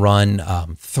you can run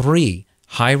 3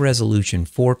 high-resolution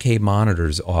 4K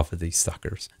monitors off of these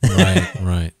suckers.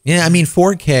 Right. Yeah, I mean,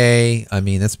 4K,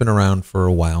 that's been around for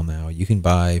a while now. You can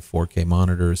buy 4K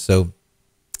monitors. So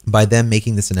by them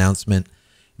making this announcement,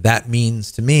 that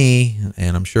means to me,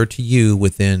 and I'm sure to you,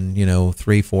 within,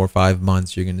 3, 4, 5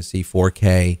 months, you're going to see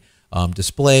 4K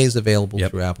displays available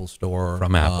through Apple Store.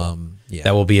 From Apple.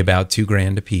 That will be about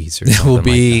 $2,000 a piece or that something will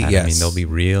be, like that. Yes. I mean, they'll be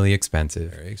really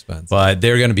expensive. Very expensive. But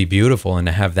they're going to be beautiful, and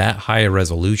to have that high a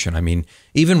resolution, I mean,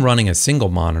 even running a single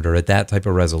monitor at that type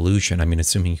of resolution, I mean,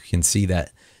 assuming you can see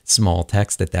that small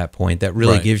text at that point, that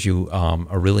really gives you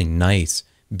a really nice,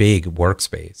 big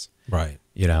workspace. Right.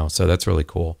 So that's really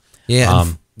cool. Yeah,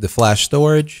 the flash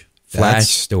storage.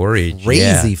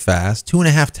 Crazy fast,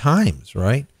 2.5 times,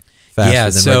 right?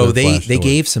 Faster than so regular they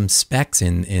gave some specs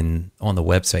in on the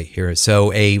website here.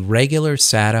 So a regular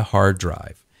SATA hard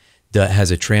drive that has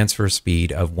a transfer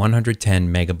speed of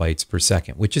 110 megabytes per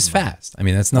second, which is fast. I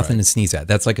mean, that's nothing to sneeze at.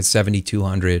 That's like a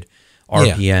 7,200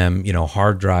 RPM,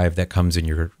 hard drive that comes in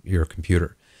your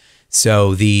computer.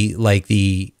 So the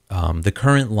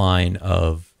current line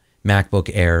of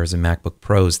MacBook Airs and MacBook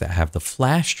Pros that have the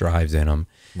flash drives in them,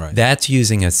 that's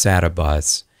using a SATA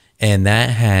bus. And that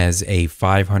has a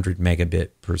 500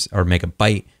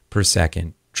 megabyte per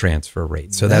second transfer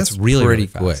rate. So that's really pretty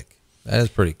fast. quick. That is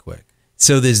pretty quick.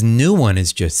 So this new one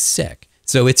is just sick.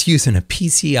 So it's using a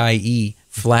PCIe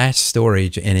flash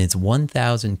storage, and it's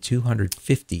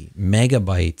 1,250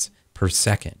 megabytes per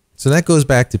second. So that goes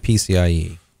back to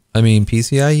PCIe. I mean,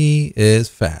 PCIe is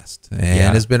fast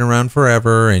and has been around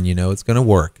forever, and it's going to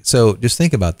work. So just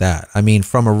think about that. I mean,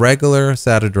 from a regular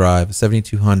SATA drive,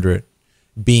 7,200,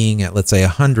 being at, let's say,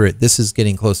 100, this is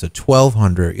getting close to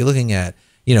 1,200. You're looking at,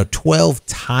 12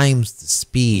 times the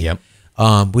speed,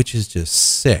 which is just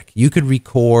sick. You could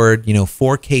record,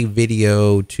 4K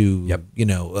video to,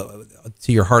 to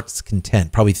your heart's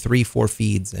content, probably 3-4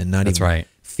 feeds and not even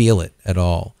feel it at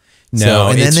all. No,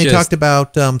 and then they talked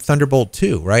about Thunderbolt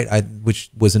 2, right? Which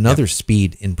was another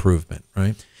speed improvement,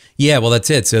 right? Yeah, well, that's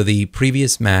it. So the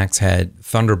previous Macs had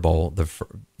Thunderbolt,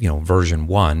 version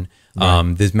 1.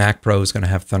 This Mac Pro is going to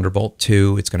have Thunderbolt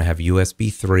 2. It's going to have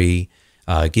USB 3,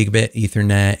 gigabit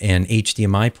Ethernet, and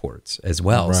HDMI ports as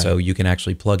well. So you can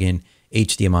actually plug in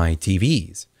HDMI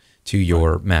TVs to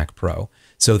your Mac Pro.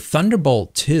 So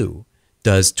Thunderbolt 2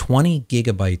 does 20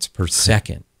 gigabytes per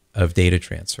second of data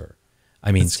transfer.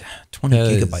 I mean, 20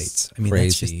 gigabytes. I mean,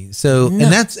 crazy. That's just so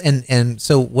nuts. and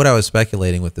so what I was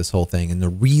speculating with this whole thing, and the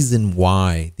reason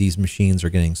why these machines are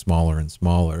getting smaller and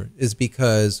smaller, is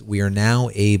because we are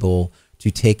now able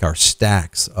to take our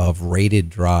stacks of rated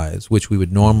drives, which we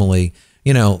would normally,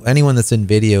 you know, anyone that's in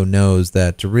video knows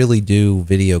that to really do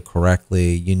video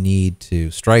correctly, you need to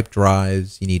stripe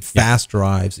drives, you need fast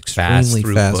drives, extremely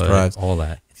fast drives, all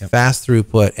that. Fast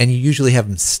throughput, and you usually have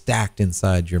them stacked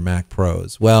inside your Mac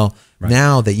Pros. Well,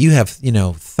 now that you have, you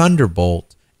know,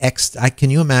 Thunderbolt, can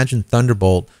you imagine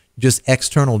Thunderbolt, just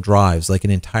external drives, like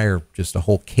an entire, just a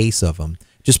whole case of them,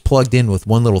 just plugged in with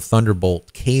one little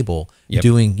Thunderbolt cable,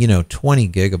 doing, you know, 20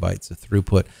 gigabytes of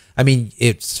throughput. I mean,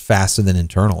 it's faster than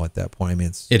internal at that point. I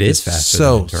mean, it is faster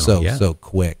than internal. So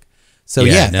quick. So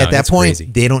at that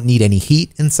point, they don't need any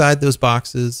heat inside those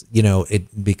boxes, you know,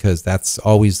 because that's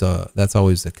always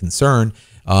a concern,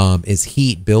 is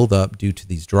heat buildup due to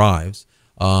these drives.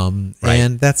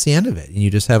 And that's the end of it. And you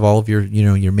just have all of your, you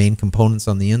know, your main components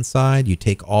on the inside. You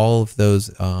take all of those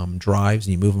drives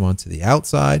and you move them onto the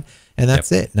outside, and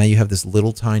that's it. Now you have this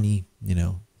little tiny, you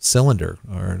know, cylinder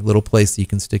or little place that you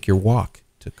can stick your wok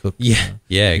to cook.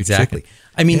 Exactly. Chicken.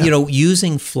 I mean, you know,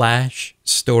 using flash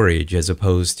storage as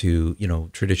opposed to, you know,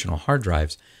 traditional hard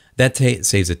drives, that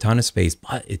saves a ton of space,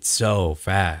 but it's so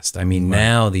fast. I mean,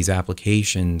 now these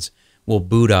applications will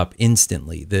boot up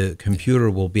instantly. The computer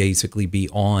will basically be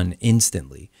on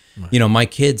instantly. You know, my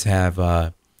kids have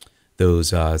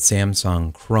those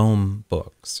Samsung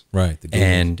Chromebooks. Right.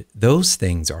 And those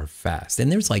things are fast.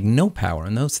 And there's like no power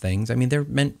in those things. I mean, they're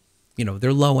meant, you know,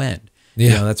 they're low end.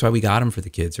 Yeah. You know, that's why we got them for the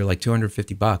kids. They're like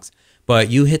 $250. But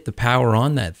you hit the power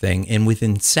on that thing, and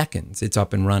within seconds, it's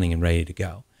up and running and ready to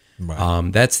go. Right.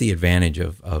 That's the advantage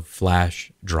of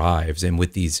flash drives. And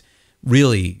with these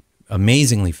really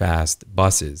amazingly fast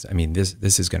buses, I mean,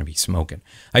 this is going to be smoking.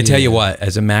 I tell you what,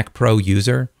 as a Mac Pro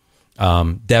user,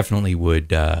 definitely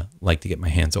would like to get my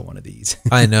hands on one of these.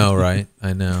 I know, right?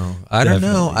 I know. I don't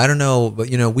know.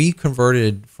 But, you know, we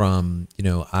converted from, you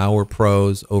know, our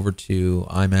Pros over to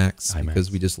iMacs because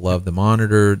we just love the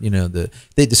monitor. You know, the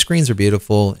screens are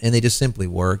beautiful and they just simply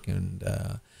work. And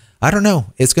I don't know.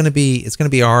 It's going to be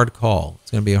a hard call.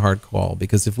 It's going to be a hard call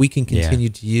because if we can continue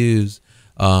to use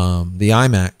the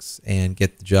iMacs and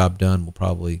get the job done, we'll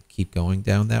probably keep going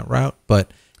down that route. But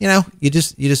you know, you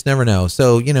just never know.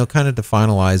 So, you know, kind of to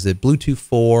finalize it, Bluetooth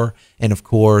 4, and of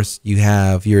course you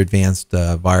have your advanced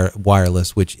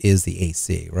wireless, which is the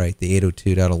AC, right? The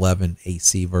 802.11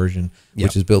 AC version,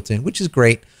 which is built in, which is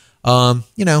great. You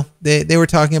know, they were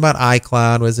talking about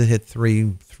iCloud. Was it hit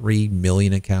 3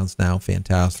 million accounts now?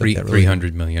 Fantastic.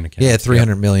 300 million accounts. Yeah,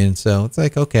 300 million. So it's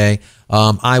like, okay.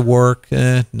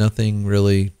 iWork, nothing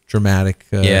really dramatic.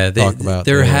 Talk about.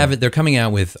 They're coming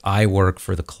out with iWork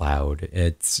for the cloud.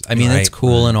 It's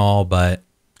cool and all, but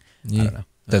I don't know.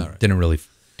 That didn't really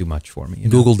do much for me.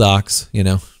 Google Docs, you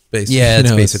know. Basically,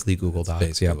 it's basically Google Docs.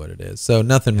 Basically what it is. So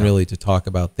nothing really to talk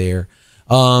about there.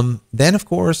 Then of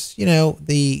course, you know,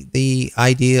 the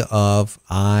idea of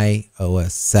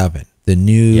iOS 7, the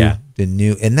new,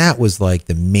 and that was like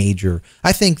the major.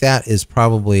 I think that is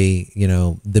probably, you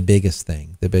know, the biggest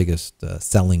thing, the biggest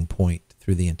selling point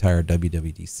through the entire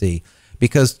WWDC,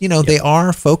 because, you know, they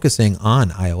are focusing on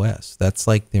iOS. That's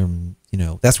like their, you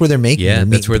know, that's where they're making their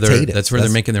meat and potatoes. That's where they're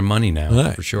making their money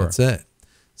now, for sure. That's it.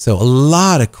 So a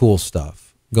lot of cool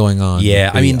stuff going on.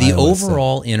 Yeah, I mean, the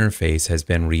overall interface has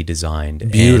been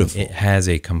redesigned. Beautiful. And it has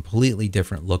a completely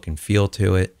different look and feel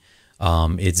to it.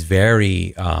 It's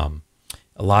very a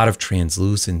lot of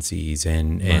translucencies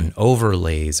and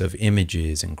overlays of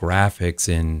images and graphics,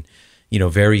 and, you know,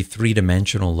 very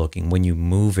three-dimensional looking. When you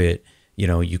move it, you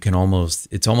know, you can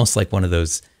it's almost like one of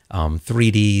those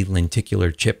 3D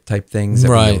lenticular chip type things.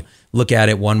 When you look at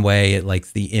it one way, it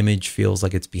like the image feels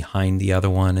like it's behind the other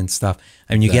one and stuff.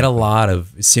 I mean, you get a lot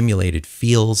of simulated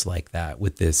feels like that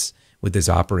with this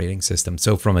operating system.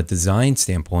 So from a design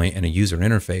standpoint and a user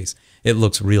interface, it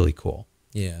looks really cool.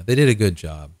 Yeah, they did a good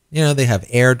job. You know, they have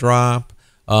AirDrop.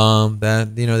 That,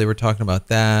 you know, they were talking about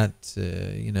that.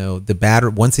 You know, the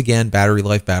battery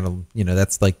life battle. You know,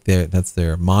 that's like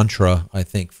their mantra, I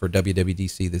think, for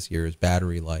WWDC this year is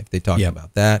battery life. They talked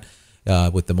about that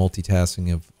with the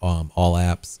multitasking of all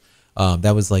apps.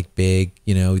 That was like big.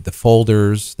 You know, the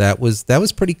folders, that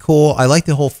was pretty cool. I like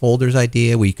the whole folders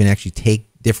idea where you can actually take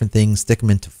different things, stick them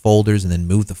into folders, and then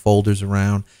move the folders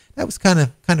around. That was kind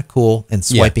of cool, and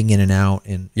swiping in and out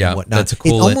and whatnot. That's a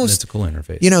cool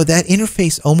interface. You know, that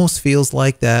interface almost feels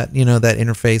like that. You know, that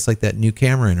interface like that new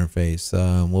camera interface.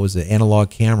 What was it? Analog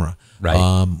camera,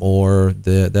 right? Or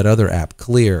that other app,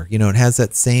 Clear. You know, it has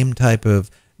that same type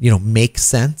of, you know, make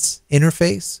sense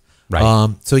interface.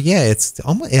 Right. So yeah, it's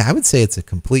almost, I would say it's a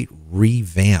complete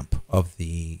revamp of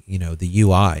the, you know, the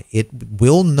UI. It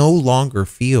will no longer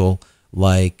feel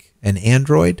like an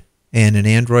Android. and an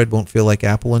Android won't feel like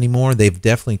Apple anymore. They've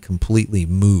definitely completely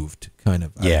moved, kind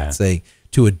of, I would say,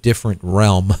 to a different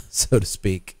realm, so to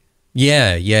speak.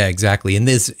 Yeah, exactly. And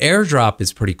this AirDrop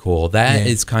is pretty cool. That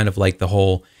is kind of like the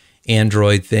whole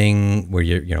Android thing where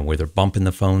where they're bumping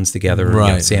the phones together.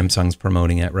 Right. Samsung's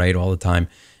promoting it all the time,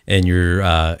 and you're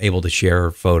able to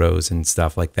share photos and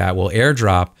stuff like that. Well,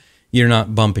 AirDrop, you're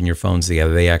not bumping your phones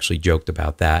together. They actually joked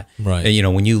about that. Right.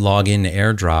 And, when you log into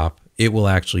AirDrop, it will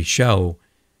actually show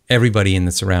everybody in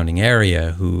the surrounding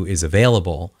area who is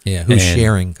available. Yeah, who's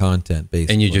sharing content,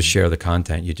 basically. And you just share the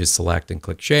content. You just select and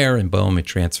click share, and boom, it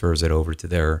transfers it over to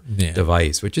their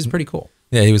device, which is pretty cool.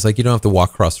 Yeah, he was like, you don't have to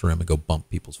walk across the room and go bump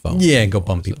people's phones. Yeah, and go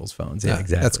bump people's phones. Yeah,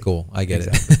 exactly. That's cool. I get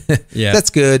it. Yeah. That's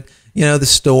good. The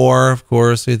store, of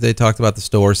course, they talked about the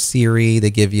store. Siri,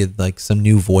 they give you like some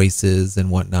new voices and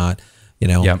whatnot.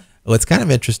 Yep. What's kind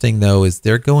of interesting, though, is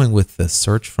they're going with the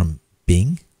search from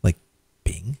Bing. Like,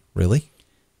 Bing? Really?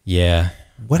 Yeah.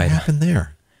 What happened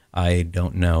there? I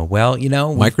don't know. Well,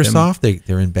 Microsoft,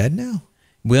 they're in bed now?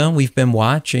 Well, we've been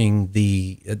watching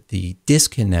the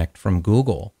disconnect from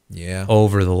Google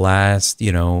over the last,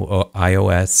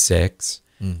 iOS 6.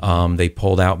 Mm-hmm. They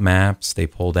pulled out Maps. They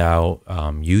pulled out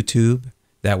YouTube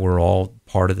that were all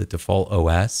part of the default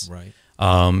OS. Right.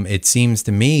 It seems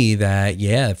to me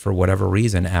that, for whatever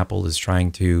reason, Apple is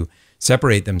trying to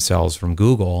separate themselves from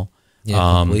Google.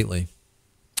 Yeah, completely.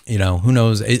 Who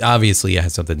knows? It obviously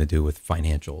has something to do with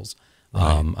financials.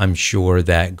 Right. I'm sure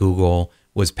that Google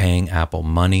was paying Apple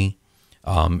money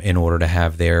in order to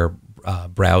have their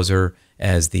browser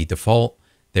as the default.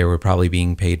 They were probably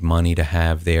being paid money to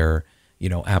have their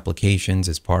applications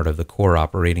as part of the core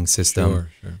operating system.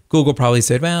 Sure. Google probably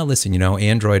said, well, listen,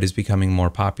 Android is becoming more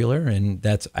popular and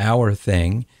that's our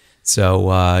thing. So,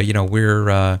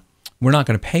 we're not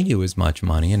going to pay you as much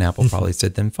money. And Apple probably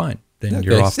said, then fine. Then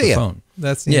you're off the phone.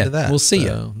 That's the end of that. We'll see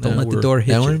you. Don't let the door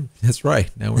hit you. That's right.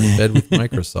 Now we're in bed with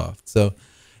Microsoft. So,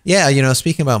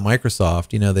 speaking about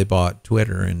Microsoft, they bought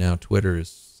Twitter, and now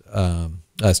Twitter's,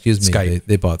 Skype.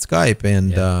 They bought Skype,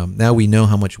 and now we know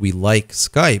how much we like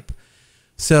Skype.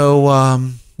 So,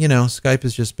 Skype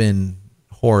has just been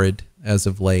horrid as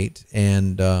of late,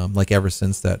 and ever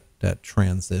since that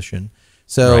transition.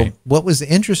 So what was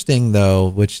interesting, though,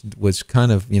 which was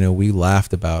kind of, we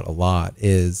laughed about a lot,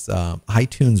 is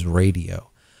iTunes Radio.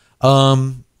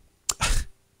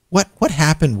 What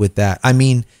happened with that? I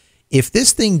mean, if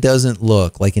this thing doesn't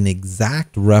look like an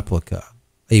exact replica,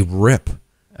 a rip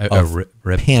of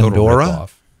Pandora,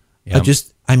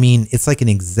 it's like an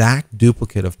exact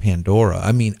duplicate of Pandora.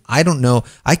 I mean, I don't know.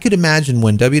 I could imagine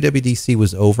when WWDC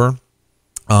was over,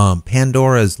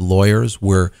 Pandora's lawyers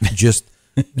were just,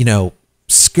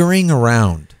 scurrying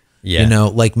around,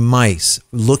 like mice,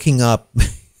 looking up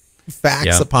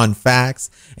facts upon facts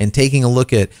and taking a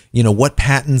look at, what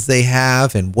patents they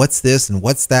have and what's this and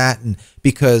what's that. And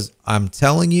because I'm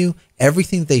telling you,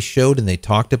 everything they showed and they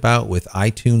talked about with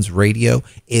iTunes Radio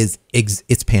it's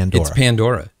Pandora. It's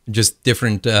Pandora, just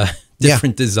different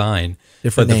design.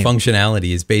 Different but name. The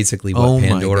functionality is basically what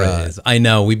Pandora is. I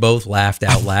know. We both laughed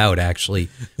out loud, actually,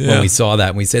 when we saw that.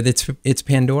 And we said, it's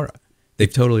Pandora. They've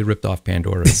totally ripped off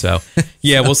Pandora. So,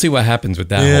 we'll see what happens with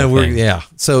that whole thing.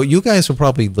 So you guys will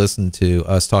probably listen to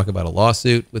us talk about a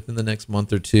lawsuit within the next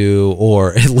month or two,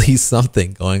 or at least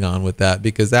something going on with that,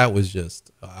 because that was just,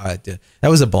 that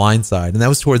was a blindside. And that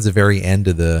was towards the very end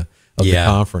of the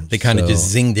conference. They kind of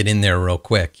just zinged it in there real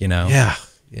quick, Yeah,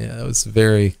 it was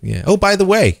very, Oh, by the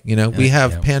way, we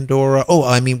have Pandora. Oh,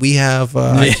 I mean, we have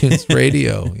iTunes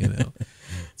Radio,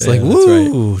 It's like,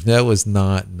 woo, that was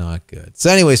not good.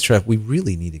 So anyways, Trev, we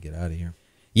really need to get out of here.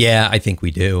 Yeah, I think we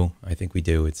do.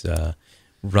 It's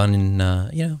running,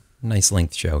 nice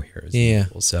length show here. As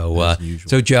usual.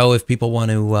 So Joe, if people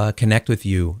want to connect with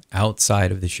you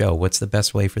outside of the show, what's the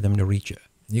best way for them to reach you?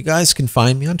 You guys can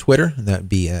find me on Twitter, and that'd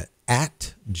be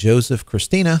at Joseph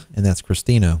Christina, and that's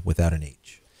Christina without an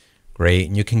H. Great.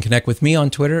 And you can connect with me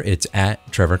on Twitter. It's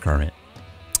at Trevor Current.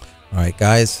 All right,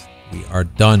 guys. We are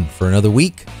done for another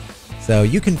week. So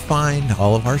you can find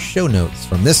all of our show notes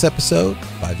from this episode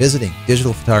by visiting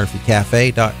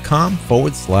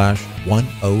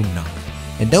digitalphotographycafe.com/109.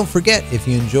 And don't forget, if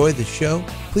you enjoyed the show,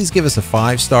 please give us a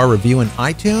 5-star review in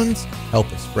iTunes. Help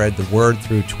us spread the word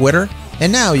through Twitter.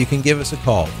 And now you can give us a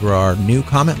call through our new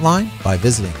comment line by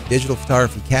visiting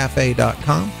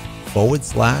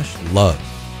digitalphotographycafe.com/love.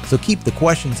 So keep the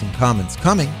questions and comments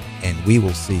coming, and we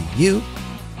will see you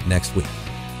next week.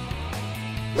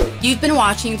 You've been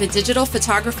watching the Digital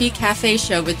Photography Cafe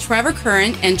show with Trevor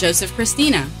Current and Joseph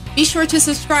Christina. Be sure to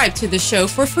subscribe to the show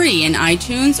for free in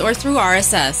iTunes or through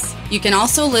RSS. You can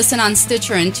also listen on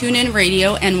Stitcher and TuneIn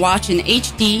Radio and watch in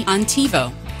HD on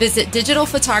TiVo. Visit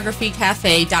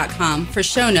digitalphotographycafe.com for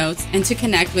show notes and to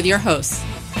connect with your hosts.